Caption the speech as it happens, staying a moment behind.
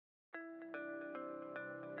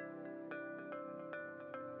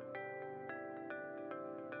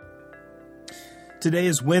Today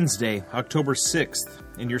is Wednesday, October 6th,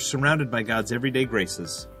 and you're surrounded by God's everyday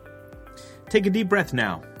graces. Take a deep breath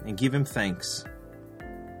now and give Him thanks.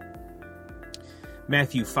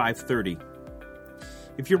 Matthew 5:30.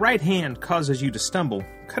 If your right hand causes you to stumble,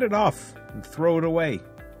 cut it off and throw it away.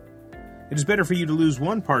 It is better for you to lose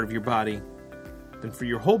one part of your body than for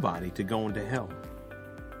your whole body to go into hell.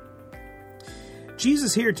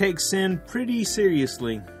 Jesus here takes sin pretty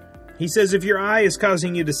seriously. He says if your eye is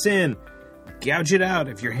causing you to sin, gouge it out.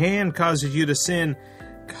 If your hand causes you to sin,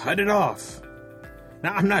 cut it off.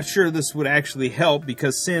 Now, I'm not sure this would actually help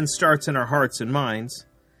because sin starts in our hearts and minds.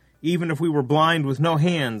 Even if we were blind with no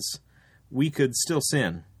hands, we could still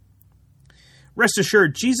sin. Rest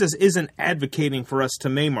assured, Jesus isn't advocating for us to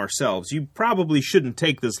maim ourselves. You probably shouldn't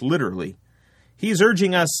take this literally. He's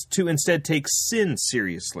urging us to instead take sin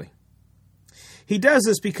seriously. He does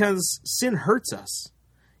this because sin hurts us.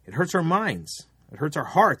 It hurts our minds. It hurts our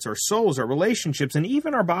hearts, our souls, our relationships, and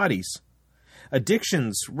even our bodies.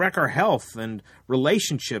 Addictions wreck our health and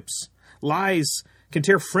relationships. Lies can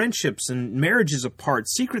tear friendships and marriages apart.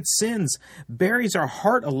 Secret sins buries our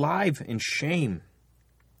heart alive in shame.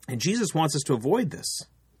 And Jesus wants us to avoid this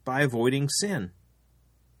by avoiding sin.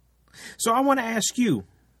 So I want to ask you,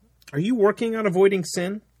 are you working on avoiding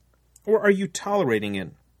sin? Or are you tolerating it?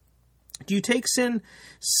 Do you take sin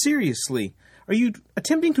seriously? Are you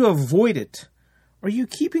attempting to avoid it? Are you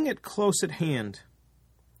keeping it close at hand?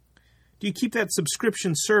 Do you keep that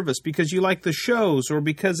subscription service because you like the shows or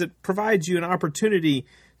because it provides you an opportunity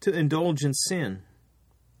to indulge in sin?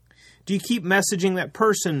 Do you keep messaging that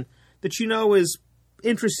person that you know is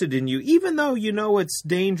interested in you, even though you know it's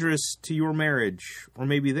dangerous to your marriage or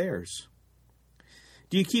maybe theirs?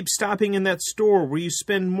 Do you keep stopping in that store where you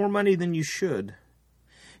spend more money than you should?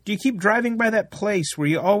 Do you keep driving by that place where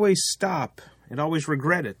you always stop and always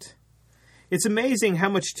regret it? It's amazing how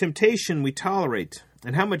much temptation we tolerate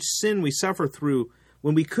and how much sin we suffer through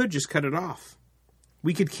when we could just cut it off.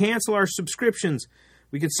 We could cancel our subscriptions.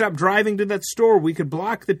 We could stop driving to that store. We could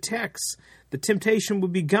block the texts. The temptation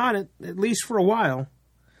would be gone, at least for a while.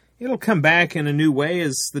 It'll come back in a new way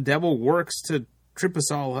as the devil works to trip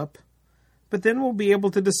us all up. But then we'll be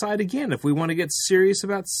able to decide again if we want to get serious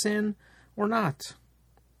about sin or not.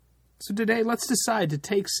 So today, let's decide to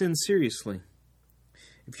take sin seriously.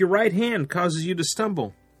 If your right hand causes you to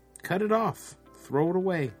stumble, cut it off, throw it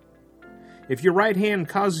away. If your right hand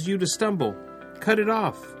causes you to stumble, cut it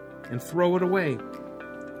off and throw it away.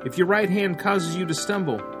 If your right hand causes you to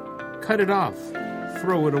stumble, cut it off,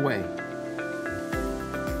 throw it away.